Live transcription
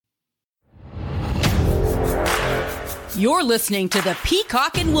You're listening to the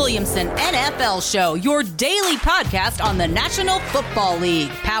Peacock and Williamson NFL Show, your daily podcast on the National Football League,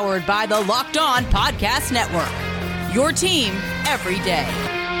 powered by the Locked On Podcast Network. Your team every day.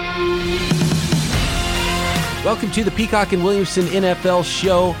 Welcome to the Peacock and Williamson NFL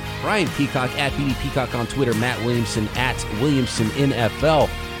Show. Brian Peacock at BD Peacock on Twitter, Matt Williamson at Williamson NFL.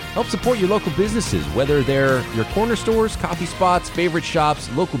 Help support your local businesses, whether they're your corner stores, coffee spots, favorite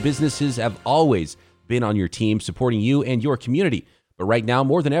shops. Local businesses have always been on your team, supporting you and your community. But right now,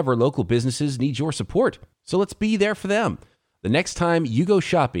 more than ever, local businesses need your support. So let's be there for them. The next time you go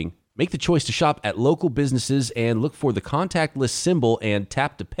shopping, make the choice to shop at local businesses and look for the contactless symbol and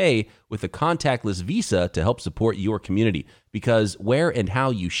tap to pay with a contactless Visa to help support your community. Because where and how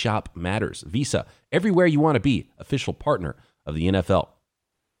you shop matters. Visa, everywhere you want to be, official partner of the NFL.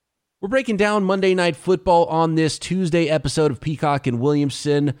 We're breaking down Monday Night Football on this Tuesday episode of Peacock and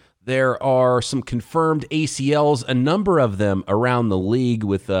Williamson. There are some confirmed ACLs, a number of them around the league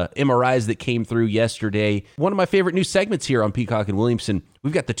with MRIs that came through yesterday. One of my favorite new segments here on Peacock and Williamson,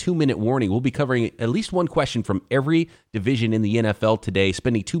 we've got the 2-minute warning. We'll be covering at least one question from every division in the NFL today,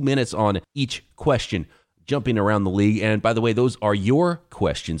 spending 2 minutes on each question, jumping around the league. And by the way, those are your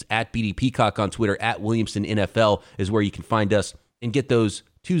questions. At BD Peacock on Twitter, at Williamson NFL is where you can find us and get those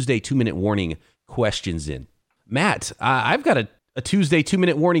Tuesday 2-minute warning questions in. Matt, I've got a Tuesday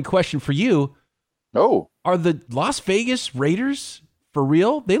 2-minute warning question for you. Oh. Are the Las Vegas Raiders for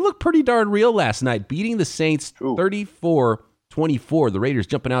real? They look pretty darn real last night, beating the Saints 34-24. The Raiders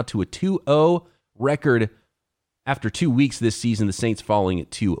jumping out to a 2-0 record after 2 weeks this season, the Saints falling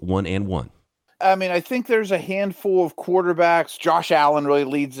at 2-1-1. I mean, I think there's a handful of quarterbacks. Josh Allen really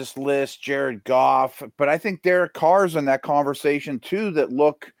leads this list, Jared Goff, but I think Derek Carr's in that conversation too that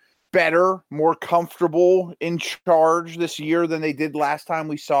look better, more comfortable in charge this year than they did last time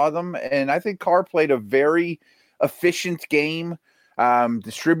we saw them. And I think Carr played a very efficient game,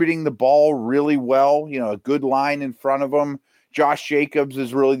 distributing the ball really well, a good line in front of him. Josh Jacobs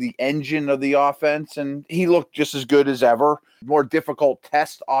is really the engine of the offense, and he looked just as good as ever. More difficult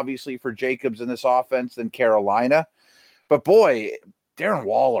test, obviously, for Jacobs in this offense than Carolina. But boy, Darren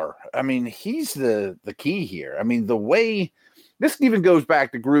Waller, I mean, he's the key here. I mean, the way this even goes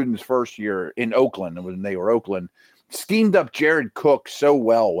back to Gruden's first year in Oakland, when they were Oakland, schemed up Jared Cook so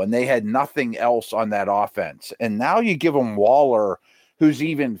well when they had nothing else on that offense. And now you give them Waller, who's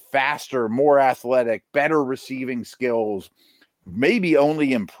even faster, more athletic, better receiving skills, maybe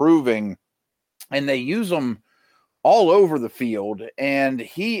only improving, and they use him all over the field, and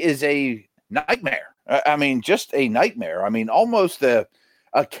he is a nightmare. I mean, just a nightmare. I mean, almost a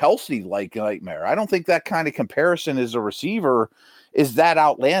Kelsey-like nightmare. I don't think that kind of comparison as a receiver is that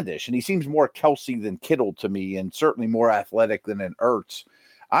outlandish, and he seems more Kelsey than Kittle to me, and certainly more athletic than an Ertz.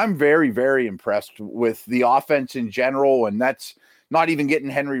 I'm very, very impressed with the offense in general, and that's not even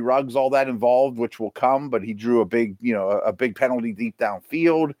getting Henry Ruggs all that involved, which will come, but he drew a big penalty deep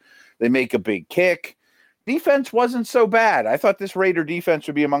downfield. They make a big kick. Defense wasn't so bad. I thought this Raider defense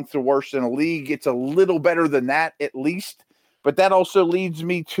would be amongst the worst in the league. It's a little better than that, at least. But that also leads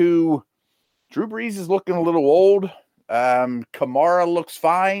me to Drew Brees is looking a little old. Kamara looks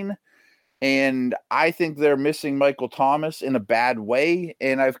fine. And I think they're missing Michael Thomas in a bad way.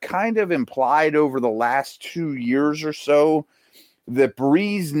 And I've kind of implied over the last 2 years or so that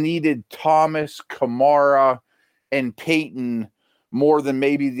Brees needed Thomas, Kamara, and Peyton more than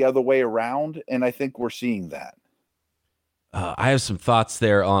maybe the other way around, and I think we're seeing that. I have some thoughts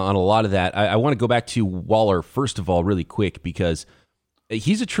there on a lot of that. I want to go back to Waller, first of all, really quick, because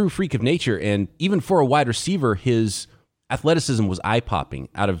he's a true freak of nature, and even for a wide receiver, his athleticism was eye-popping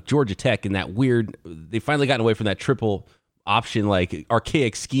out of Georgia Tech in that weird, they finally gotten away from that triple option, like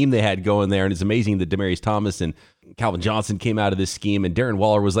archaic scheme they had going there, and it's amazing that Demaryius Thomas and Calvin Johnson came out of this scheme, and Darren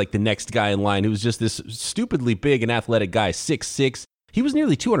Waller was like the next guy in line who was just this stupidly big and athletic guy, 6'6". He was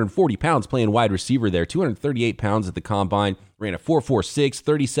nearly 240 pounds playing wide receiver there, 238 pounds at the combine, ran a 4.46,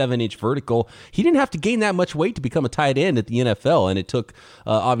 37-inch vertical. He didn't have to gain that much weight to become a tight end at the NFL, and it took,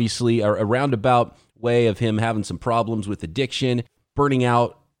 obviously, a roundabout way of him having some problems with addiction, burning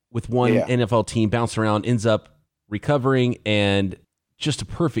out with one NFL team, bounced around, ends up recovering, and just a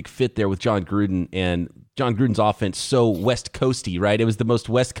perfect fit there with John Gruden, and John Gruden's offense so West Coasty, right? It was the most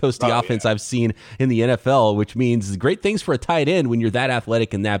West Coasty offense I've seen in the NFL, which means great things for a tight end when you're that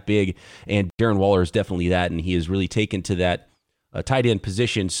athletic and that big, and Darren Waller is definitely that, and he has really taken to that tight end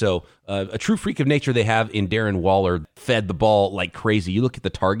position. So a true freak of nature they have in Darren Waller, fed the ball like crazy. You look at the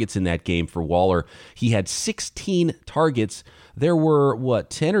targets in that game for Waller, he had 16 targets. There were,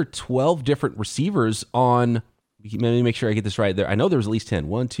 10 or 12 different receivers on Let me make sure I get this right there. I know there was at least 10.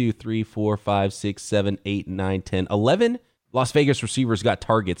 1, 2, 3, 4, 5, 6, 7, 8, 9, 10, 11 Las Vegas receivers got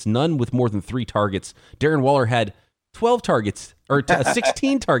targets, none with more than 3 targets. Darren Waller had 12 targets, or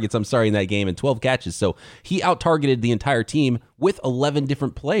 16 targets, in that game and 12 catches. So he out-targeted the entire team with 11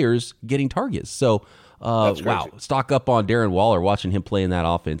 different players getting targets. So, wow, stock up on Darren Waller, watching him play in that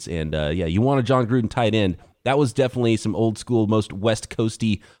offense. And, you want a John Gruden tight end. That was definitely some old school, most West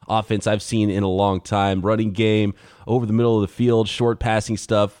Coasty offense I've seen in a long time. Running game, over the middle of the field, short passing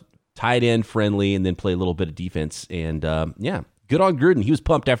stuff, tight end friendly, and then play a little bit of defense. And, good on Gruden. He was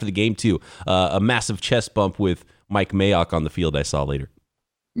pumped after the game, too. A massive chest bump with Mike Mayock on the field I saw later.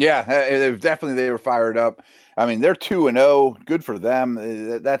 Yeah, they were fired up. I mean, they're 2-0. Good for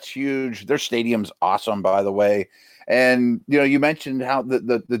them. That's huge. Their stadium's awesome, by the way. And, you mentioned how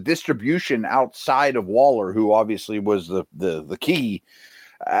the distribution outside of Waller, who obviously was the key,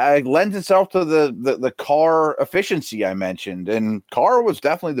 lends itself to the Carr efficiency I mentioned. And Carr was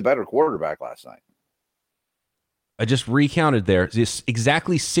definitely the better quarterback last night. I just recounted there. Just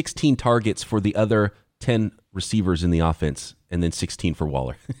exactly 16 targets for the other 10 receivers in the offense, and then 16 for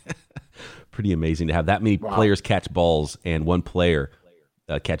Waller. Pretty amazing to have that many players catch balls, and one player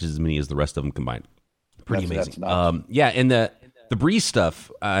catches as many as the rest of them combined. Pretty amazing. And the Brees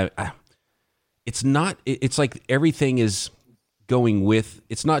stuff, it's like everything is going with,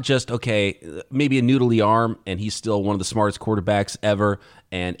 it's not just, okay, maybe a noodly arm, and he's still one of the smartest quarterbacks ever,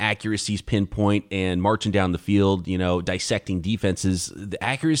 and accuracy's pinpoint, and marching down the field, dissecting defenses. The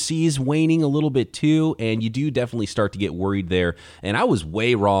accuracy is waning a little bit too, and you do definitely start to get worried there. And I was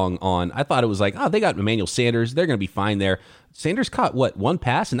way wrong I thought it was like, they got Emmanuel Sanders, they're going to be fine there. Sanders caught, one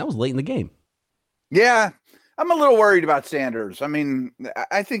pass, and that was late in the game. Yeah, I'm a little worried about Sanders. I mean,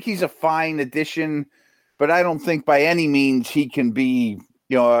 I think he's a fine addition, but I don't think by any means he can be,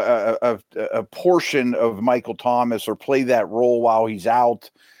 a portion of Michael Thomas or play that role while he's out.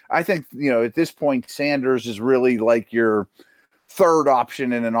 I think, at this point, Sanders is really like your third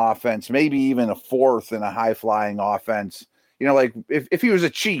option in an offense, maybe even a fourth in a high-flying offense. Like if he was a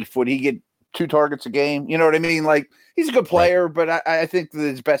Chief, would he get 2 targets a game? You know what I mean? Like, he's a good player, right. But I think that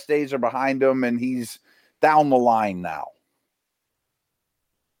his best days are behind him, and he's down the line now.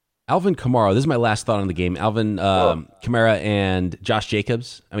 Alvin Kamara, this is my last thought on the game. Alvin Kamara and Josh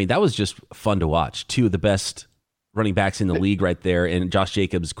Jacobs. I mean, that was just fun to watch. 2 of the best running backs in the league right there. And Josh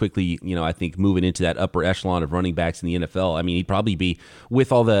Jacobs quickly, I think moving into that upper echelon of running backs in the NFL. I mean, he'd probably be,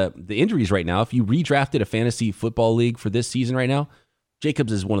 with all the injuries right now, if you redrafted a fantasy football league for this season right now,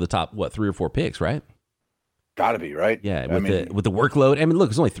 Jacobs is one of the top, 3 or 4 picks, right? Got to be, right? Yeah, with the workload. I mean, look,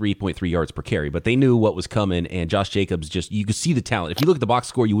 it's only 3.3 yards per carry, but they knew what was coming, and Josh Jacobs you could see the talent. If you look at the box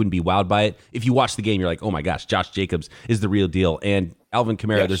score, you wouldn't be wowed by it. If you watch the game, you're like, oh my gosh, Josh Jacobs is the real deal. And Alvin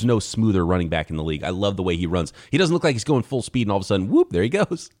Kamara, There's no smoother running back in the league. I love the way he runs. He doesn't look like he's going full speed, and all of a sudden, whoop, there he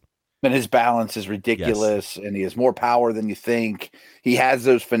goes. And his balance is ridiculous, and he has more power than you think. He has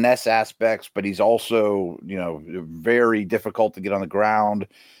those finesse aspects, but he's also, very difficult to get on the ground.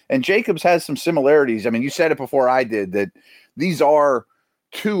 And Jacobs has some similarities. I mean, you said it before I did, that these are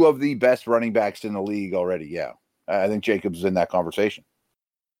 2 of the best running backs in the league already. Yeah, I think Jacobs is in that conversation.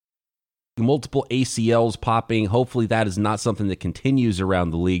 Multiple ACLs popping. Hopefully that is not something that continues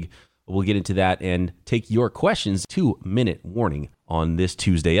around the league. We'll get into that and take your questions. 2-minute warning on this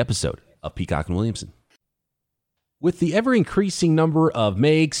Tuesday episode of Peacock and Williamson. With the ever-increasing number of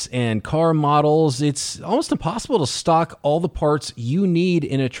makes and car models, it's almost impossible to stock all the parts you need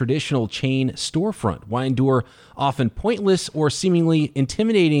in a traditional chain storefront. Why endure often pointless or seemingly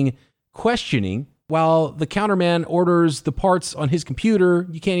intimidating questioning while the counterman orders the parts on his computer?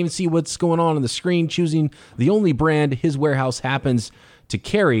 You can't even see what's going on the screen, choosing the only brand his warehouse happens to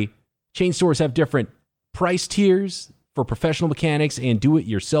carry. Chain stores have different price tiers for professional mechanics and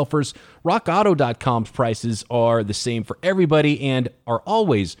do-it-yourselfers. RockAuto.com's prices are the same for everybody and are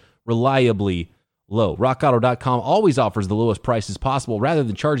always reliably low. RockAuto.com always offers the lowest prices possible rather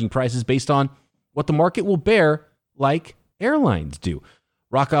than charging prices based on what the market will bear, like airlines do.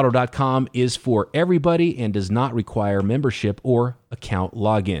 RockAuto.com is for everybody and does not require membership or account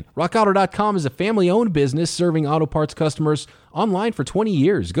login. RockAuto.com is a family-owned business serving auto parts customers online for 20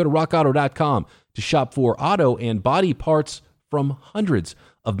 years. Go to RockAuto.com to shop for auto and body parts from hundreds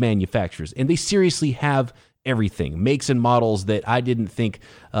of manufacturers. And they seriously have everything, makes and models that I didn't think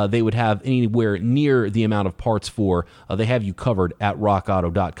they would have anywhere near the amount of parts for. They have you covered at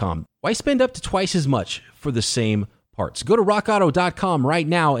RockAuto.com. Why spend up to twice as much for the same parts? Go to RockAuto.com right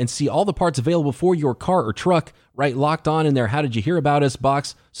now and see all the parts available for your car or truck. Right, Locked On in their How Did You Hear About Us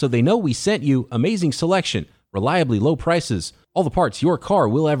box, so they know we sent you. Amazing selection, reliably low prices, all the parts your car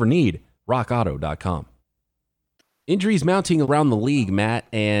will ever need. RockAuto.com. Injuries mounting around the league, Matt,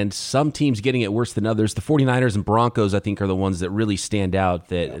 and some teams getting it worse than others. The 49ers and Broncos, I think, are the ones that really stand out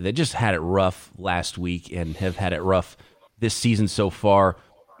that just had it rough last week and have had it rough this season so far.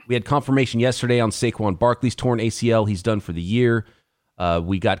 We had confirmation yesterday on Saquon Barkley's torn ACL. He's done for the year.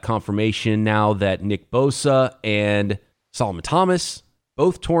 We got confirmation now that Nick Bosa and Solomon Thomas,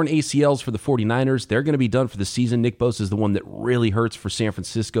 both torn ACLs for the 49ers. They're going to be done for the season. Nick Bosa is the one that really hurts for San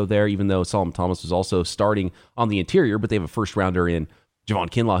Francisco there, even though Solomon Thomas was also starting on the interior, but they have a first-rounder in Javon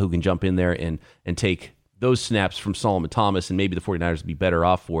Kinlaw who can jump in there and take those snaps from Solomon Thomas, and maybe the 49ers would be better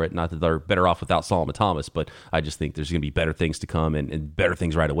off for it. Not that they're better off without Solomon Thomas, but I just think there's going to be better things to come and better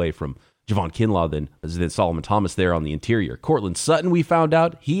things right away from Javon Kinlaw than Solomon Thomas there on the interior. Cortland Sutton, we found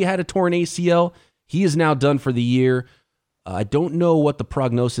out, he had a torn ACL. He is now done for the year. I don't know what the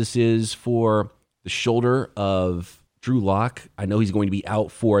prognosis is for the shoulder of Drew Lock. I know he's going to be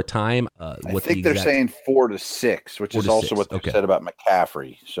out for a time. I think they're saying 4 to 6, which is also what they said about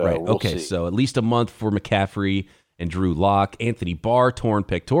McCaffrey. So right. We'll see. So at least a month for McCaffrey and Drew Lock. Anthony Barr, torn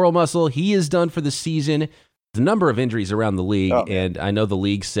pectoral muscle. He is done for the season. The number of injuries around the league, and I know the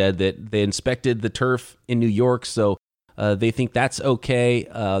league said that they inspected the turf in New York, so they think that's okay.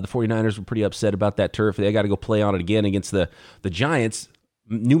 The 49ers were pretty upset about that turf. They got to go play on it again against the Giants.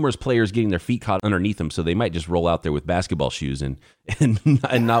 Numerous players getting their feet caught underneath them, so they might just roll out there with basketball shoes and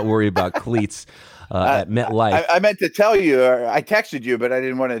not worry about cleats at MetLife. I meant to tell you, I texted you, but I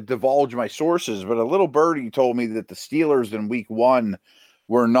didn't want to divulge my sources. But a little birdie told me that the Steelers in week 1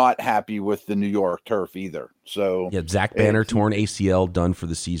 were not happy with the New York turf either. So yeah, Zach Banner torn ACL, done for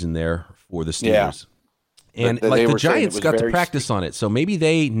the season there for the Steelers. Yeah. And like the Giants got to practice on it, so maybe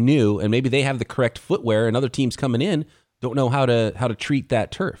they knew, and maybe they have the correct footwear, and other teams coming in don't know how to treat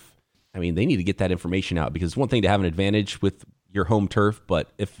that turf. I mean, they need to get that information out, because it's one thing to have an advantage with your home turf,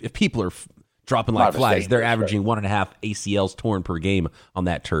 but if people are dropping like flies, they're averaging 1.5 ACLs torn per game on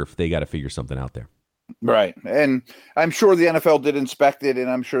that turf. They got to figure something out there. Right. And I'm sure the NFL did inspect it, and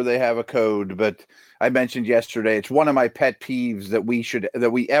I'm sure they have a code, but I mentioned yesterday, it's one of my pet peeves that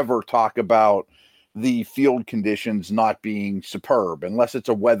we ever talk about the field conditions not being superb, unless it's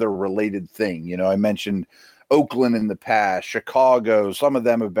a weather related thing. You know, I mentioned Oakland in the past, Chicago, some of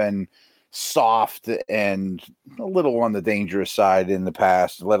them have been soft and a little on the dangerous side in the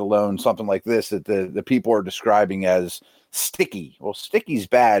past, let alone something like this that the people are describing as sticky. Well, sticky's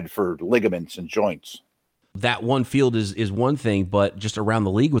bad for ligaments and joints. That one field is one thing, but just around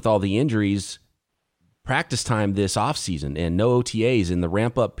the league with all the injuries, practice time this offseason and no OTAs in the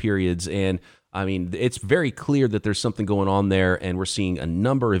ramp-up periods. And, I mean, it's very clear that there's something going on there, and we're seeing a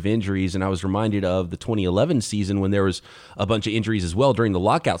number of injuries. And I was reminded of the 2011 season when there was a bunch of injuries as well during the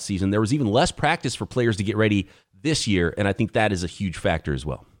lockout season. There was even less practice for players to get ready this year, and I think that is a huge factor as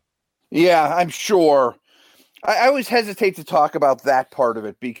well. Yeah, I'm sure. I always hesitate to talk about that part of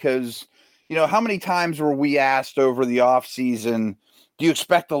it because, you know, how many times were we asked over the offseason, do you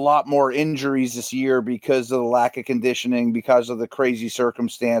expect a lot more injuries this year because of the lack of conditioning, because of the crazy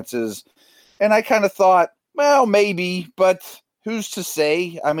circumstances? And I kind of thought, well, maybe, but who's to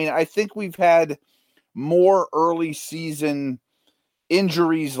say? I mean, I think we've had more early season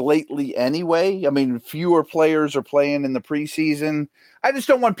injuries lately anyway. I mean, fewer players are playing in the preseason. I just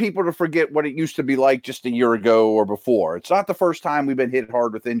don't want people to forget what it used to be like just a year ago or before. It's not the first time we've been hit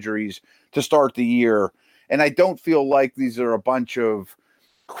hard with injuries to start the year. And I don't feel like these are a bunch of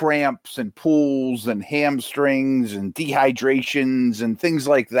cramps and pulls and hamstrings and dehydrations and things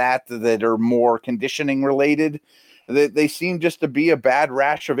like that are more conditioning related. They seem just to be a bad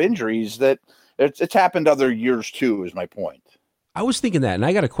rash of injuries that it's happened other years too, is my point. I was thinking that, and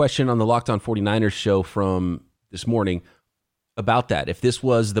I got a question on the Locked On 49ers show from this morning about that. If this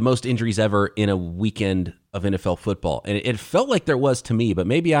was the most injuries ever in a weekend of NFL football, and it felt like there was to me, but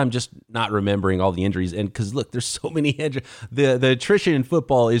maybe I'm just not remembering all the injuries. And because look, there's so many the attrition in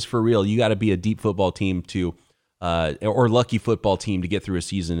football is for real. You got to be a deep football team or lucky football team to get through a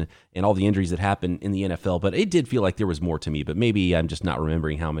season, and all the injuries that happen in the NFL. But it did feel like there was more to me. But maybe I'm just not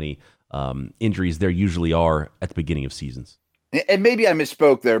remembering how many injuries there usually are at the beginning of seasons. And maybe I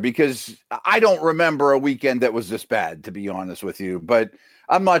misspoke there because I don't remember a weekend that was this bad, to be honest with you. But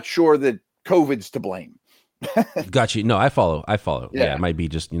I'm not sure that COVID's to blame. Got you. No, I follow. Yeah, it might be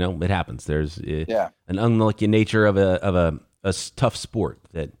just, it happens. There's an unlucky nature of a tough sport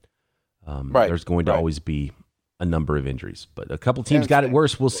that there's going to always be a number of injuries. But a couple teams got it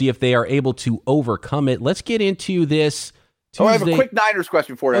worse. We'll see if they are able to overcome it. Let's get into this Tuesday. I have a quick Niners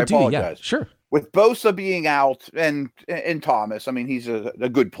question for you. I apologize. Yeah, sure. With Bosa being out and Thomas, I mean, he's a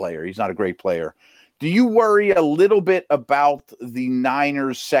good player. He's not a great player. Do you worry a little bit about the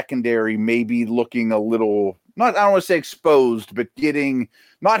Niners secondary maybe looking a little I don't want to say exposed, but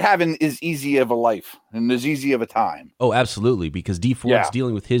not having as easy of a life and as easy of a time. Oh, absolutely, because Dee Ford's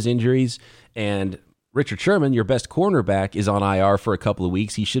dealing with his injuries, and Richard Sherman, your best cornerback, is on IR for a couple of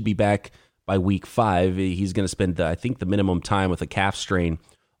weeks. He should be back by week 5. He's going to spend, I think, the minimum time with a calf strain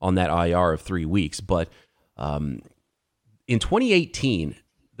on that IR of 3 weeks. But in 2018,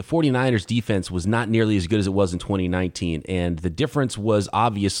 the 49ers defense was not nearly as good as it was in 2019, and the difference was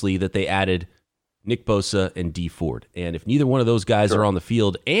obviously that they added Nick Bosa and Dee Ford. And if neither one of those guys are on the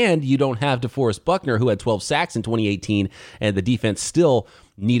field, and you don't have DeForest Buckner, who had 12 sacks in 2018, and the defense still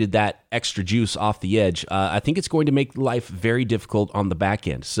needed that extra juice off the edge, I think it's going to make life very difficult on the back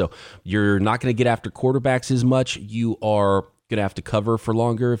end. So you're not going to get after quarterbacks as much. You are going to have to cover for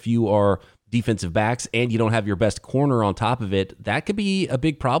longer if you are defensive backs, and you don't have your best corner on top of it. That could be a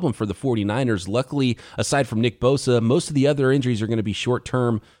big problem for the 49ers. Luckily, aside from Nick Bosa, most of the other injuries are going to be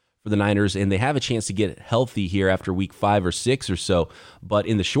short-term for the Niners, and they have a chance to get healthy here after week 5 or 6 or so. But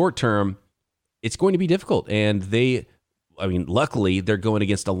in the short term, it's going to be difficult. And luckily, they're going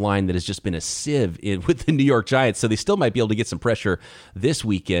against a line that has just been a sieve with the New York Giants, so they still might be able to get some pressure this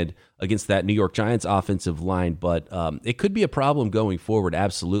weekend against that New York Giants offensive line. But it could be a problem going forward,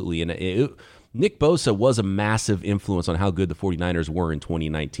 absolutely. And Nick Bosa was a massive influence on how good the 49ers were in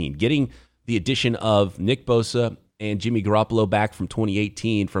 2019. Getting the addition of Nick Bosa and Jimmy Garoppolo back from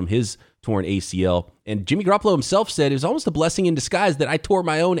 2018 from his torn ACL. And Jimmy Garoppolo himself said it was almost a blessing in disguise that I tore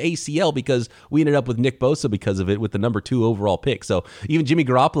my own ACL because we ended up with Nick Bosa because of it with the number 2 overall pick. So even Jimmy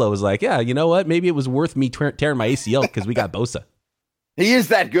Garoppolo was like, yeah, you know what? Maybe it was worth me tearing my ACL because we got Bosa. He is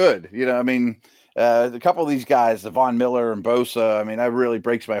that good. A couple of these guys, Von Miller and Bosa, that really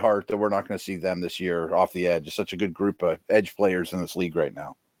breaks my heart that we're not going to see them this year off the edge. It's such a good group of edge players in this league right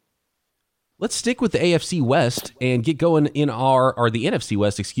now. Let's stick with the AFC West and get going the NFC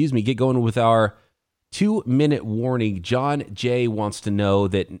West, get going with our 2-minute warning. John J. wants to know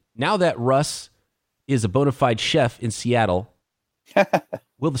that now that Russ is a bona fide chef in Seattle,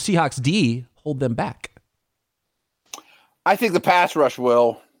 will the Seahawks D hold them back? I think the pass rush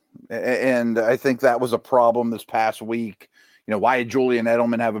will, and I think that was a problem this past week. Why did Julian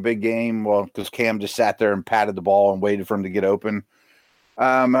Edelman have a big game? Well, because Cam just sat there and patted the ball and waited for him to get open.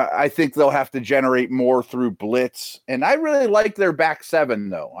 I think they'll have to generate more through blitz. And I really like their back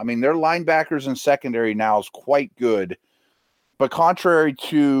 7, though. Their linebackers and secondary now is quite good. But contrary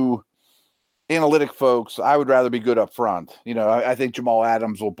to analytic folks, I would rather be good up front. I think Jamal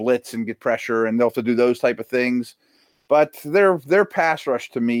Adams will blitz and get pressure, and they'll have to do those type of things. But their pass rush,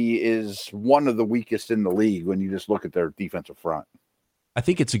 to me, is one of the weakest in the league when you just look at their defensive front. I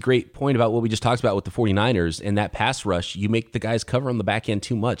think it's a great point about what we just talked about with the 49ers and that pass rush. You make the guys cover on the back end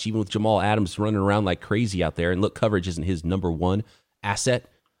too much, even with Jamal Adams running around like crazy out there. And look, coverage isn't his number 1 asset,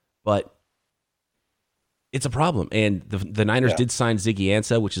 but it's a problem. And the Niners did sign Ziggy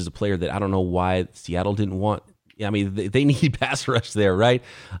Ansah, which is a player that I don't know why Seattle didn't want. They need pass rush there, right?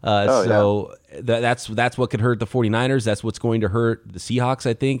 That's what could hurt the 49ers. That's what's going to hurt the Seahawks,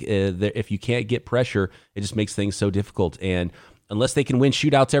 I think. If you can't get pressure, it just makes things so difficult. And unless they can win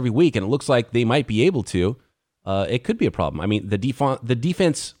shootouts every week, and it looks like they might be able to, it could be a problem. The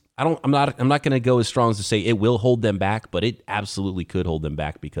defense. I'm not going to go as strong as to say it will hold them back, but it absolutely could hold them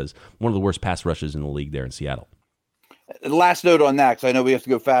back because one of the worst pass rushes in the league there in Seattle. Last note on that, because I know we have to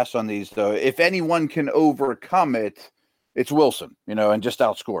go fast on these, though. If anyone can overcome it, it's Wilson, and just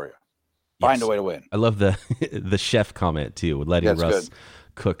outscore you. Find a way to win. I love the chef comment, too, with letting Russ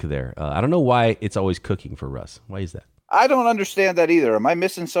cook there. I don't know why it's always cooking for Russ. Why is that? I don't understand that either. Am I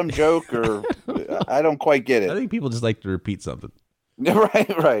missing some joke, or I don't quite get it? I think people just like to repeat something.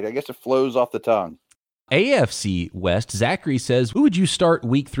 Right. I guess it flows off the tongue. AFC West, Zachary says, who would you start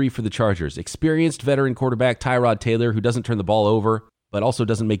week 3 for the Chargers? Experienced veteran quarterback Tyrod Taylor, who doesn't turn the ball over, but also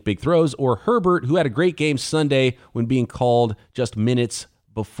doesn't make big throws, or Herbert, who had a great game Sunday when being called just minutes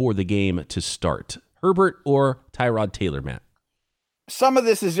before the game to start? Herbert or Tyrod Taylor, Matt? Some of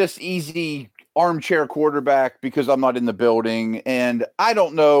this is just easy armchair quarterback because I'm not in the building, and I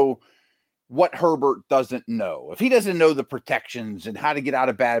don't know what Herbert doesn't know. If he doesn't know the protections and how to get out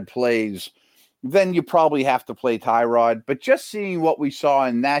of bad plays, then you probably have to play Tyrod. But just seeing what we saw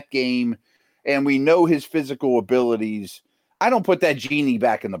in that game, and we know his physical abilities, I don't put that genie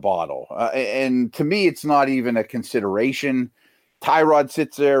back in the bottle. And to me, it's not even a consideration. Tyrod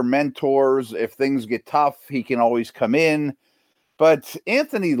sits there, mentors. If things get tough, he can always come in. But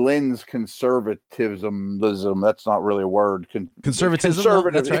Anthony Lynn's conservatism, that's not really a word. Conservative,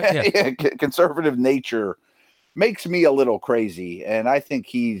 that's right. Yeah. Conservative nature makes me a little crazy. And I think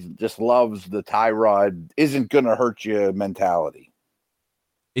he just loves the Tyrod isn't going to hurt you mentality.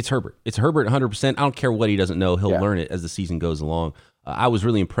 It's Herbert. It's Herbert 100%. I don't care what he doesn't know. He'll learn it as the season goes along. I was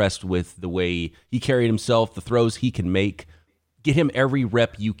really impressed with the way he carried himself, the throws he can make. Get him every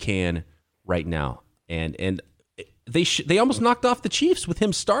rep you can right now. And they almost knocked off the Chiefs with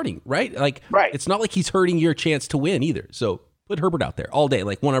him starting, right? It's not like he's hurting your chance to win either. So put Herbert out there all day,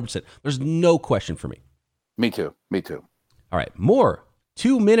 100%. There's no question for me. Me too. All right, more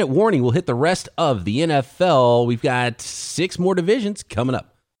 2-minute warning. We'll hit the rest of the NFL. We've got 6 more divisions coming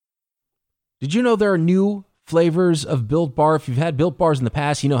up. Did you know there are new flavors of Built Bar? If you've had Built Bars in the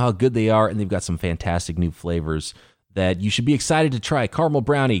past, you know how good they are, and they've got some fantastic new flavors that you should be excited to try. Caramel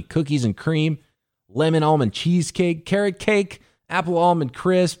brownie, cookies and cream, lemon almond cheesecake, carrot cake, apple almond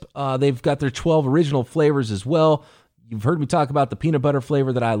crisp. They've got their 12 original flavors as well. You've heard me talk about the peanut butter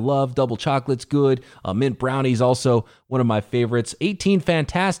flavor that I love. Double chocolate's good. Mint brownie is also one of my favorites. 18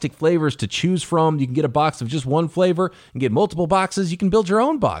 fantastic flavors to choose from. You can get a box of just one flavor and get multiple boxes. You can build your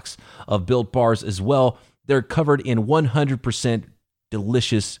own box of Built Bars as well. They're covered in 100%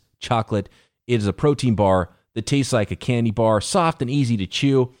 delicious chocolate. It is a protein bar that tastes like a candy bar, soft and easy to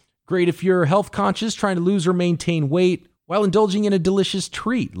chew. Great if you're health conscious, trying to lose or maintain weight while indulging in a delicious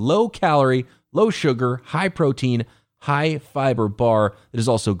treat. Low calorie, low sugar, high protein, high fiber bar that is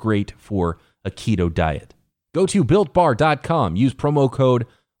also great for a keto diet. Go to BuiltBar.com. Use promo code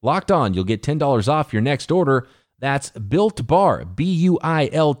LOCKEDON. You'll get $10 off your next order. That's Built Bar,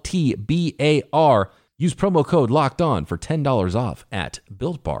 BUILTBAR. Use promo code LOCKEDON for $10 off at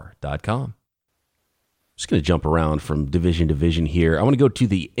BuiltBar.com. Just going to jump around from division to division here. I want to go to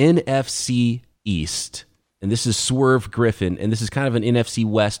the NFC East, and this is Swerve Griffin, and this is kind of an NFC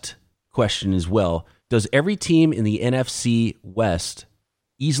West question as well. Does every team in the NFC West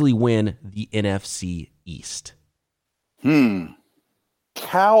easily win the NFC East?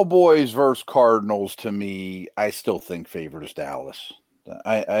 Cowboys versus Cardinals, to me, I still think favors Dallas.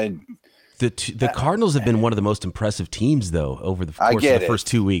 The Cardinals have been one of the most impressive teams, though, over the course of the first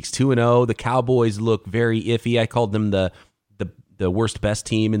 2 weeks. 2-0. The Cowboys look very iffy. I called them the worst best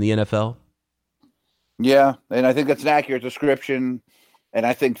team in the NFL. Yeah, and I think that's an accurate description. And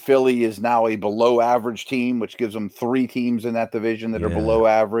I think Philly is now a below average team, which gives them 3 teams in that division that are below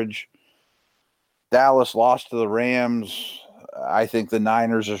average. Dallas lost to the Rams. I think the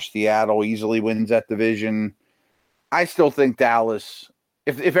Niners or Seattle easily wins that division. I still think Dallas,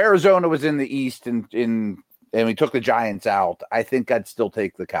 if Arizona was in the East and we took the Giants out, I think I'd still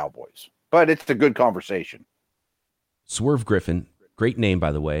take the Cowboys. But it's a good conversation. Swerve Griffin, great name,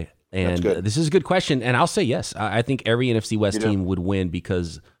 by the way. And this is a good question, and I'll say yes. I think every NFC West team would win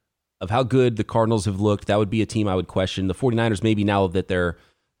because of how good the Cardinals have looked. That would be a team I would question. The 49ers, maybe now that they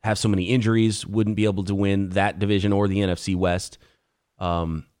have so many injuries, wouldn't be able to win that division or the NFC West.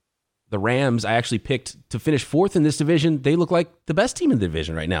 The Rams, I actually picked to finish 4th in this division. They look like the best team in the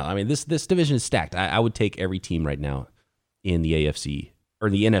division right now. I mean, this division is stacked. I would take every team right now in the AFC or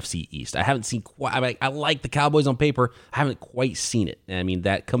the NFC East. I haven't seen quite. I like the Cowboys on paper. I haven't quite seen it. I mean,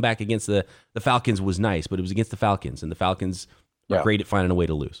 that comeback against the Falcons was nice, but it was against the Falcons, and the Falcons are great at finding a way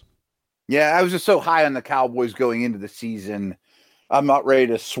to lose. Yeah, I was just so high on the Cowboys going into the season. I'm not ready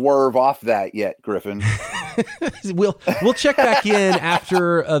to swerve off that yet, Griffin. We'll check back in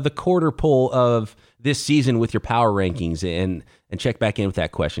after the quarter poll of this season with your power rankings and check back in with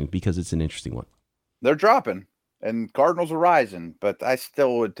that question because it's an interesting one. They're dropping. And Cardinals are rising, but I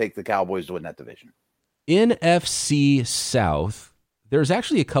still would take the Cowboys to win that division. NFC South, there's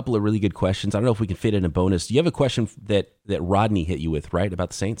actually a couple of really good questions. I don't know if we can fit in a bonus. You have a question that Rodney hit you with, right, about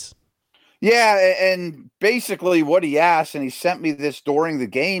the Saints? Yeah, and basically what he asked, and he sent me this during the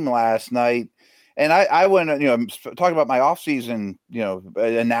game last night, and I went, talking about my offseason,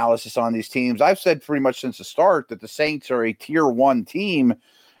 analysis on these teams. I've said pretty much since the start that the Saints are a tier 1 team.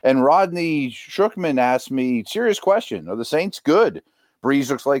 And Rodney Schuckman asked me, serious question, are the Saints good?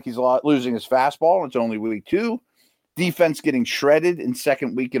 Breeze looks like he's losing his fastball. It's only week 2. Defense getting shredded in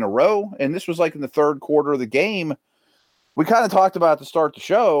second week in a row. And this was like in the third quarter of the game. We kind of talked about it to start the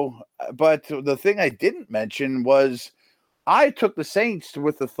show. But the thing I didn't mention was I took the Saints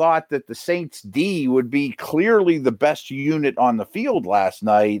with the thought that the Saints D would be clearly the best unit on the field last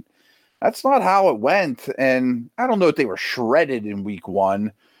night. That's not how it went. And I don't know if they were shredded in week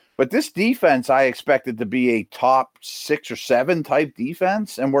 1. But this defense, I expected to be a top 6 or 7 type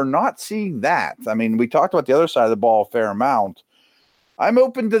defense, and we're not seeing that. I mean, we talked about the other side of the ball a fair amount. I'm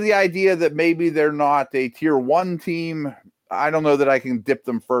open to the idea that maybe they're not a tier 1 team. I don't know that I can dip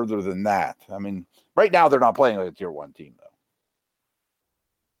them further than that. I mean, right now they're not playing like a tier 1 team, though.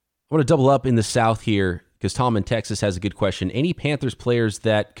 I want to double up in the South here because Tom in Texas has a good question. Any Panthers players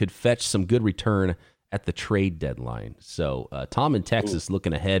that could fetch some good return at the trade deadline. So Tom in Texas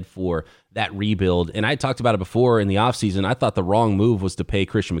looking ahead for that rebuild. And I talked about it before in the offseason. I thought the wrong move was to pay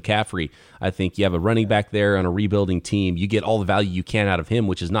Christian McCaffrey. I think you have a running back there on a rebuilding team. You get all the value you can out of him,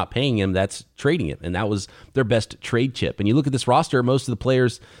 which is not paying him. That's trading him. And that was their best trade chip. And you look at this roster, most of the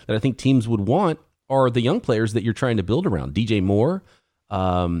players that I think teams would want are the young players that you're trying to build around. DJ Moore,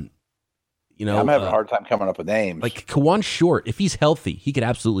 I'm having a hard time coming up with names. Like Kawan Short, if he's healthy, he could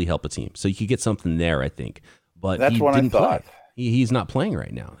absolutely help a team. So you could get something there, I think. But that's what I thought. He's not playing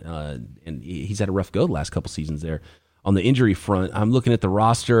right now, and he's had a rough go the last couple seasons there on the injury front. I'm looking at the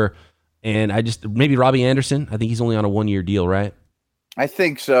roster, and maybe Robbie Anderson. I think he's only on a 1-year deal, right? I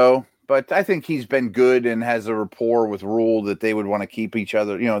think so, but I think he's been good and has a rapport with Rule that they would want to keep each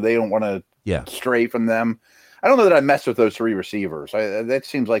other. They don't want to stray from them. I don't know that I mess with those 3 receivers. That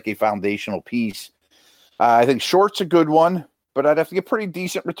seems like a foundational piece. I think Short's a good one, but I'd have to get pretty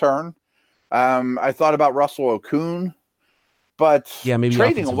decent return. I thought about Russell Okung, but maybe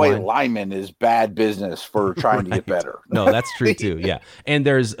trading away linemen is bad business for trying to get better. No, that's true too. Yeah. And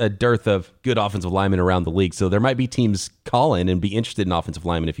there's a dearth of good offensive linemen around the league. So there might be teams calling and be interested in offensive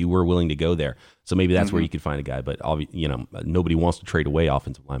linemen if you were willing to go there. So maybe that's where you could find a guy, but nobody wants to trade away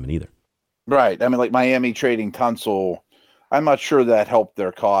offensive linemen either. Right. I mean, like Miami trading Tunsil, I'm not sure that helped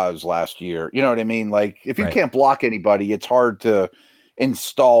their cause last year. You know what I mean? Like, if you can't block anybody, it's hard to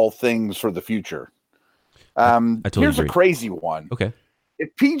install things for the future. Here's a crazy one. Okay.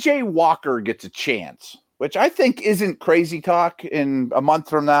 If PJ Walker gets a chance, which I think isn't crazy talk in a month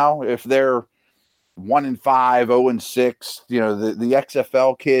from now, if they're 1-5, 0-6, the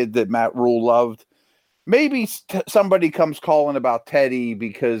XFL kid that Matt Rule loved, maybe somebody comes calling about Teddy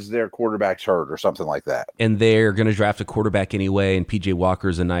because their quarterback's hurt or something like that. And they're going to draft a quarterback anyway, and PJ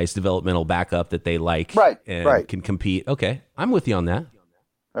Walker's a nice developmental backup that they like and can compete. Okay, I'm with you on that.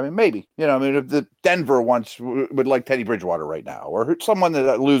 I mean, maybe. If the Denver would like Teddy Bridgewater right now, or someone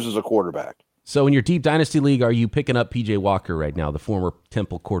that loses a quarterback. So in your deep dynasty league, are you picking up PJ Walker right now, the former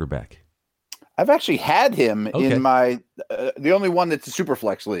Temple quarterback? I've actually had him in my the only one that's a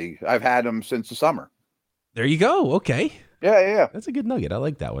Superflex league. I've had him since the summer. There you go. Okay. Yeah. That's a good nugget. I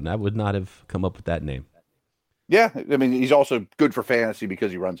like that one. I would not have come up with that name. Yeah. I mean, he's also good for fantasy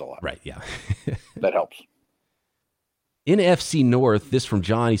because he runs a lot. Right. Yeah. That helps. NFC North, this from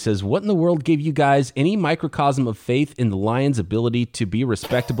John. He says, what in the world gave you guys any microcosm of faith in the Lions' ability to be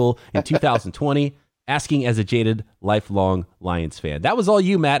respectable in 2020? Asking as a jaded, lifelong Lions fan. That was all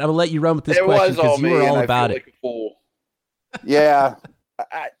you, Matt. I'm going to let you run with this question because you were all about it. Yeah.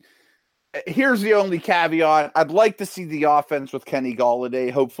 Here's the only caveat. I'd like to see the offense with Kenny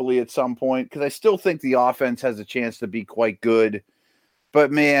Golladay, hopefully at some point, because I still think the offense has a chance to be quite good.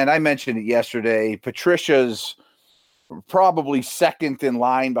 But, man, I mentioned it yesterday. Patricia's probably second in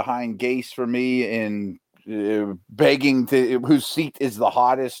line behind Gase for me in begging to whose seat is the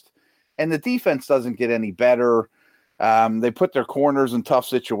hottest. And the defense doesn't get any better. They put their corners in tough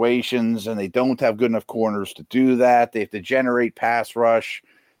situations, and they don't have good enough corners to do that. They have to generate pass rush.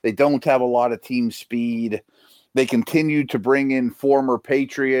 They don't have a lot of team speed. They continue to bring in former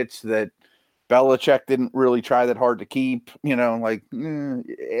Patriots that Belichick didn't really try that hard to keep,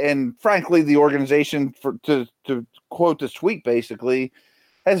 and frankly, the organization, to quote this tweet, basically,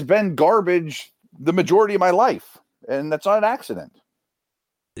 has been garbage the majority of my life. And that's not an accident.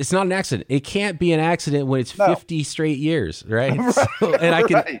 It's not an accident. It can't be an accident when it's 50 straight years, right?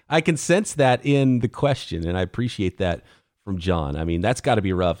 I can sense that in the question, and I appreciate that from John. I mean, that's got to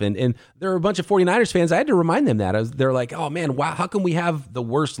be rough. And there are a bunch of 49ers fans. I had to remind them that. They're like, oh, man, wow, how come we have the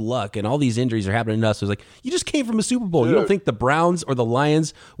worst luck and all these injuries are happening to us? I was like, you just came from a Super Bowl. Dude. You don't think the Browns or the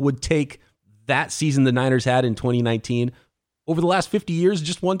Lions would take that season the Niners had in 2019 over the last 50 years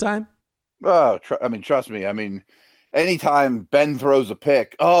just one time? Oh, trust me. I mean, anytime Ben throws a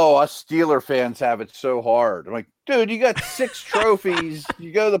pick, us Steeler fans have it so hard. I'm like, dude, you got 6 trophies.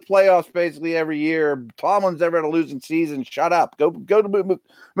 You go to the playoffs basically every year. Tomlin's never had a losing season. Shut up. Go to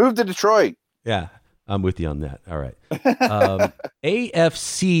move to Detroit. Yeah, I'm with you on that. All right.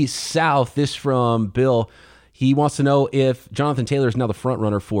 AFC South, this from Bill. He wants to know if Jonathan Taylor is now the front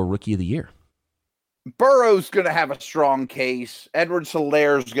runner for Rookie of the Year. Burrow's going to have a strong case.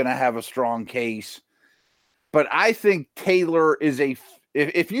 Edwards-Hilaire's going to have a strong case. But I think Taylor is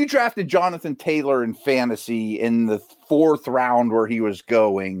if you drafted Jonathan Taylor in fantasy in the 4th round where he was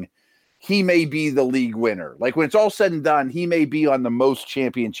going, he may be the league winner. Like when it's all said and done, he may be on the most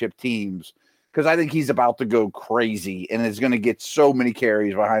championship teams because I think he's about to go crazy and is going to get so many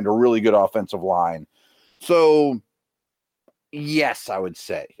carries behind a really good offensive line. So Yes, I would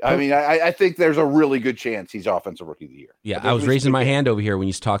say. I mean, I think there's a really good chance he's Offensive Rookie of the Year. Yeah, I was raising my hand over here when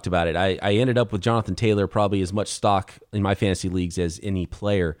you talked about it. I ended up with Jonathan Taylor, probably as much stock in my fantasy leagues as any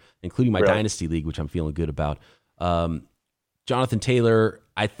player, including my Dynasty League, which I'm feeling good about. Jonathan Taylor,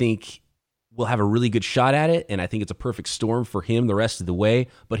 I think, will have a really good shot at it, and I think it's a perfect storm for him the rest of the way,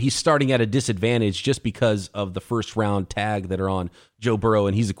 but he's starting at a disadvantage just because of the first-round tag that are on Joe Burrow,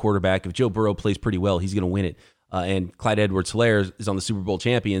 and he's a quarterback. If Joe Burrow plays pretty well, he's going to win it. And Clyde Edwards-Helaire is on the Super Bowl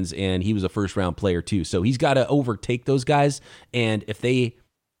champions, and he was a first-round player too. So he's got to overtake those guys, and if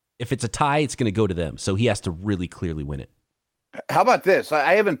it's a tie, it's going to go to them. So he has to really clearly win it. How about this?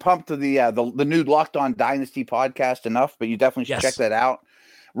 I haven't pumped the new Locked On Dynasty podcast enough, but you definitely should check that out.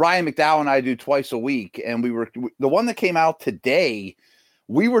 Ryan McDowell and I do twice a week, and the one that came out today,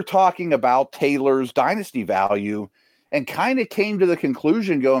 we were talking about Taylor's dynasty value and kind of came to the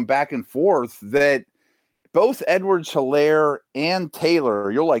conclusion going back and forth that both Edwards-Helaire and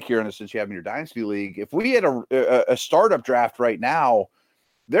Taylor, you'll like hearing this since you have in your dynasty league. If we had a startup draft right now,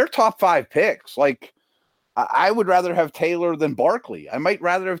 they're top 5 picks. Like, I would rather have Taylor than Barkley. I might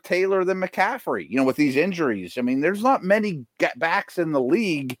rather have Taylor than McCaffrey, with these injuries. I mean, there's not many backs in the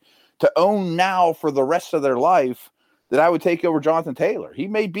league to own now for the rest of their life that I would take over Jonathan Taylor. He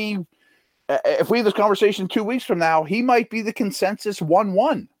may be, if we have this conversation 2 weeks from now, he might be the consensus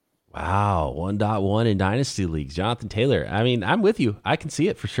 1-1. Wow, 1.1 in Dynasty Leagues. Jonathan Taylor. I mean, I'm with you. I can see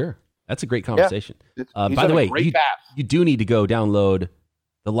it for sure. That's a great conversation. Yeah, by the way, you do need to go download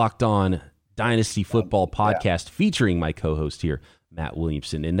the Locked On Dynasty Football podcast featuring my co-host here, Matt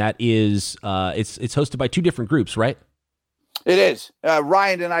Williamson. And that is, it's hosted by 2 different groups, right? It is.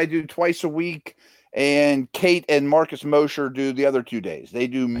 Ryan and I do twice a week, and Kate and Marcus Mosher do the other 2 days. They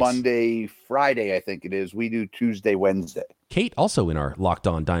do Monday, Friday, I think it is. We do Tuesday, Wednesday. Kate also in our Locked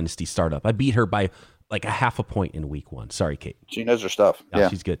On Dynasty startup. I beat her by like a half a point in week 1. Sorry, Kate. She knows her stuff. Yeah,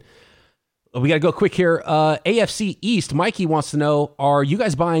 she's good. We got to go quick here. AFC East, Mikey wants to know, are you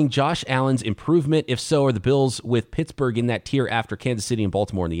guys buying Josh Allen's improvement? If so, are the Bills with Pittsburgh in that tier after Kansas City and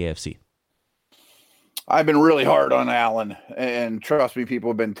Baltimore in the AFC? I've been really hard on Allen, and trust me, people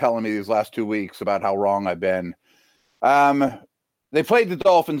have been telling me these last 2 weeks about how wrong I've been. They played the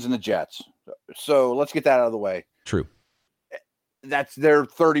Dolphins and the Jets, so let's get that out of the way. True. They're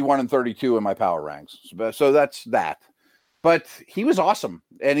 31 and 32 in my power ranks, so that's that. But he was awesome,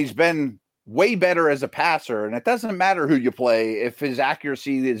 and he's been way better as a passer, and it doesn't matter who you play if his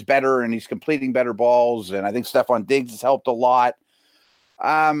accuracy is better and he's completing better balls, and I think Stephon Diggs has helped a lot.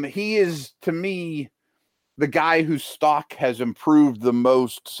 He is, to me, the guy whose stock has improved the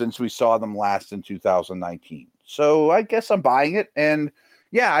most since we saw them last in 2019. So I guess I'm buying it, and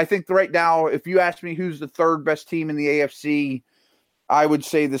yeah, I think right now, if you ask me who's the 3rd best team in the AFC, I would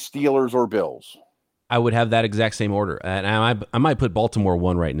say the Steelers or Bills. I would have that exact same order. And I might put Baltimore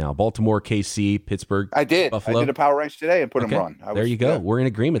 1 right now. Baltimore, KC, Pittsburgh, Buffalo. I did a power ranks today and put them on. There you go. We're in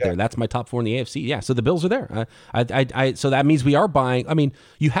agreement there. That's my top 4 in the AFC. Yeah, so the Bills are there. So that means we are buying. I mean,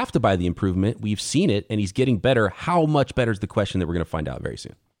 you have to buy the improvement. We've seen it, and he's getting better. How much better is the question that we're going to find out very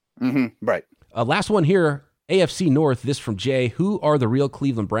soon. Mm-hmm, right. Last one here, AFC North, this from Jay. Who are the real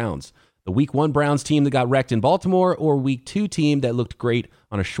Cleveland Browns? The Week 1 Browns team that got wrecked in Baltimore, or Week 2 team that looked great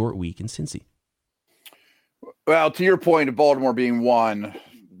on a short week in Cincy? Well, to your point of Baltimore being 1,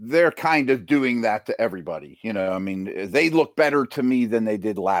 they're kind of doing that to everybody. I mean, they look better to me than they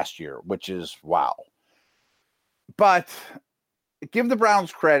did last year, which is wow. But give the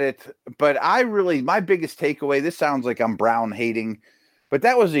Browns credit. But my biggest takeaway, this sounds like I'm Brown hating, but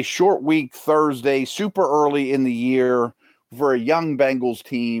that was a short week Thursday, super early in the year for a young Bengals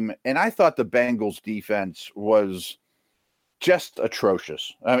team. And I thought the Bengals defense was just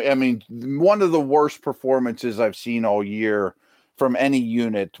atrocious. I mean, one of the worst performances I've seen all year from any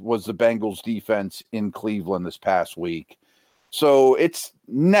unit was the Bengals defense in Cleveland this past week. So it's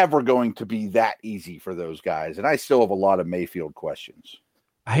never going to be that easy for those guys. And I still have a lot of Mayfield questions.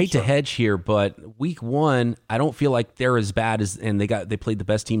 I hate to hedge here, but Week 1, I don't feel like they're as bad as, and they played the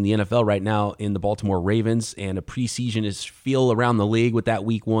best team in the NFL right now in the Baltimore Ravens, and a preseason is feel around the league with that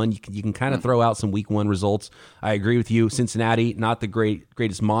Week 1. You can kind of throw out some Week 1 results. I agree with you. Cincinnati, not the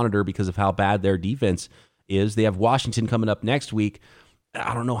greatest monitor because of how bad their defense is. They have Washington coming up next week.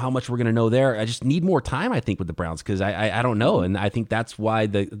 I don't know how much we're going to know there. I just need more time, I think, with the Browns because I don't know, and I think that's why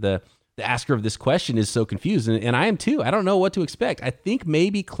the asker of this question is so confused, and I am too. I don't know what to expect. I think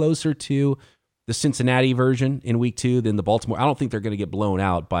maybe closer to the Cincinnati version in Week 2 than the Baltimore. I don't think they're going to get blown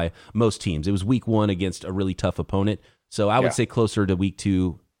out by most teams. It was Week 1 against a really tough opponent, so I would say closer to Week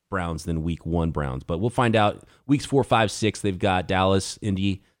 2 Browns than Week 1 Browns. But we'll find out. Weeks 4, 5, 6, they've got Dallas,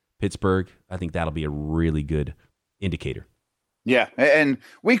 Indy, Pittsburgh. I think that'll be a really good indicator. Yeah, and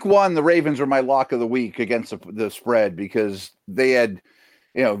week 1, the Ravens were my lock of the week against the spread because they had,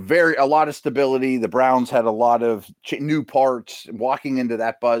 a lot of stability. The Browns had a lot of new parts. Walking into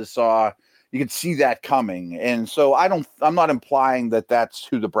that buzzsaw, you could see that coming, and so I'm not implying that that's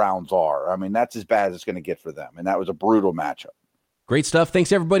who the Browns are. I mean, that's as bad as it's going to get for them, and that was a brutal matchup. Great stuff.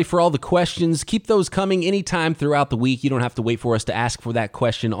 Thanks, everybody, for all the questions. Keep those coming anytime throughout the week. You don't have to wait for us to ask for that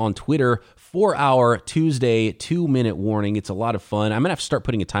question on Twitter. 4-hour Tuesday 2-minute warning. It's a lot of fun. I'm going to have to start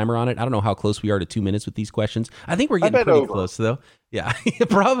putting a timer on it. I don't know how close we are to 2 minutes with these questions. I think we're getting pretty close, though. Yeah,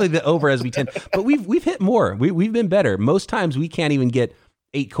 probably the over as we tend. But we've hit more. We've been better. Most times we can't even get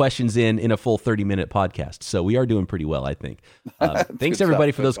 8 questions in a full 30-minute podcast. So we are doing pretty well, I think. Thanks,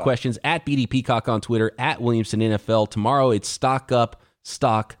 everybody, for those questions. At BD Peacock on Twitter, at Williamson NFL. Tomorrow, it's stock up,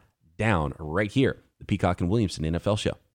 stock down right here. The Peacock and Williamson NFL Show.